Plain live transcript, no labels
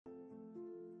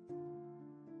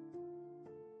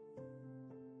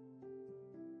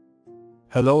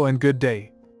Hello and good day.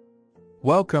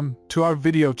 Welcome to our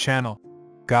video channel,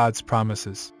 God's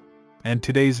Promises. And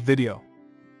today's video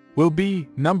will be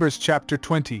Numbers chapter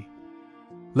 20.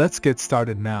 Let's get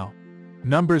started now.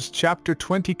 Numbers chapter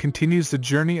 20 continues the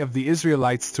journey of the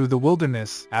Israelites through the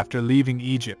wilderness after leaving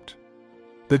Egypt.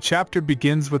 The chapter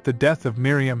begins with the death of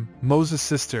Miriam, Moses'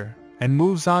 sister, and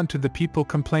moves on to the people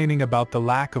complaining about the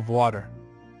lack of water.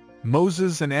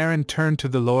 Moses and Aaron turn to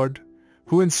the Lord,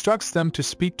 who instructs them to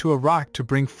speak to a rock to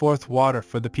bring forth water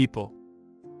for the people.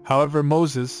 However,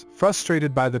 Moses,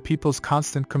 frustrated by the people's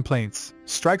constant complaints,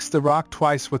 strikes the rock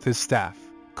twice with his staff,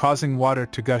 causing water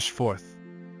to gush forth.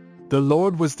 The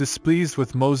Lord was displeased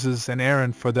with Moses and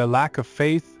Aaron for their lack of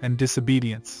faith and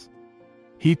disobedience.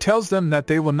 He tells them that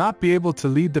they will not be able to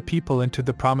lead the people into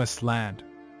the promised land.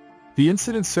 The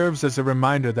incident serves as a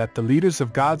reminder that the leaders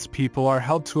of God's people are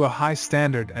held to a high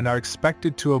standard and are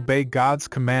expected to obey God's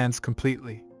commands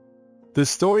completely. The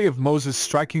story of Moses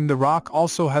striking the rock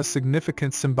also has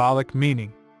significant symbolic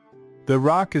meaning. The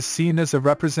rock is seen as a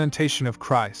representation of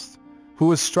Christ, who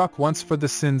was struck once for the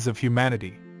sins of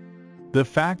humanity. The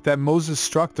fact that Moses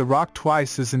struck the rock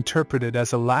twice is interpreted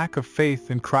as a lack of faith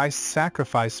in Christ's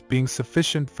sacrifice being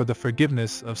sufficient for the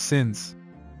forgiveness of sins.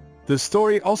 The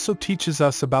story also teaches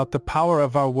us about the power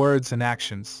of our words and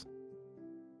actions.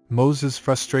 Moses'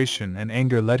 frustration and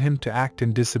anger led him to act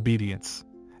in disobedience,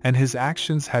 and his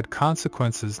actions had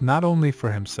consequences not only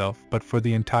for himself but for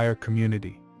the entire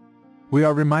community. We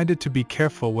are reminded to be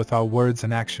careful with our words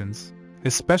and actions,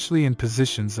 especially in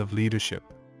positions of leadership.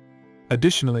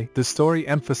 Additionally, the story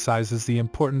emphasizes the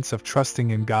importance of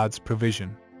trusting in God's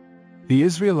provision. The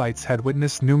Israelites had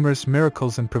witnessed numerous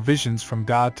miracles and provisions from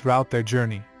God throughout their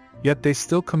journey, yet they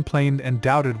still complained and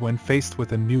doubted when faced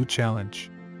with a new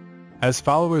challenge. As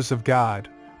followers of God,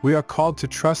 we are called to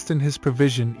trust in His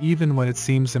provision even when it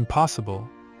seems impossible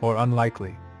or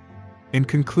unlikely. In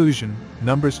conclusion,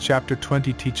 Numbers chapter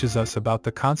 20 teaches us about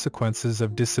the consequences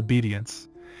of disobedience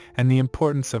and the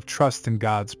importance of trust in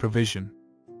God's provision.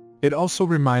 It also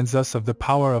reminds us of the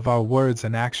power of our words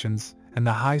and actions and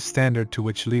the high standard to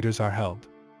which leaders are held.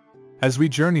 As we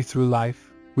journey through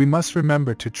life, we must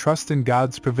remember to trust in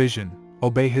God's provision,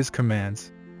 obey His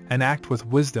commands, and act with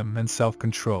wisdom and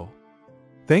self-control.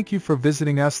 Thank you for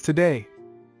visiting us today.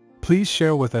 Please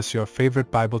share with us your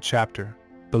favorite Bible chapter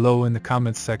below in the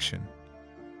comments section.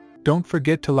 Don't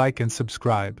forget to like and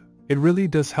subscribe. It really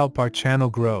does help our channel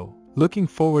grow. Looking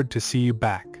forward to see you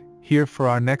back here for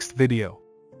our next video.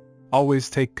 Always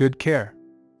take good care.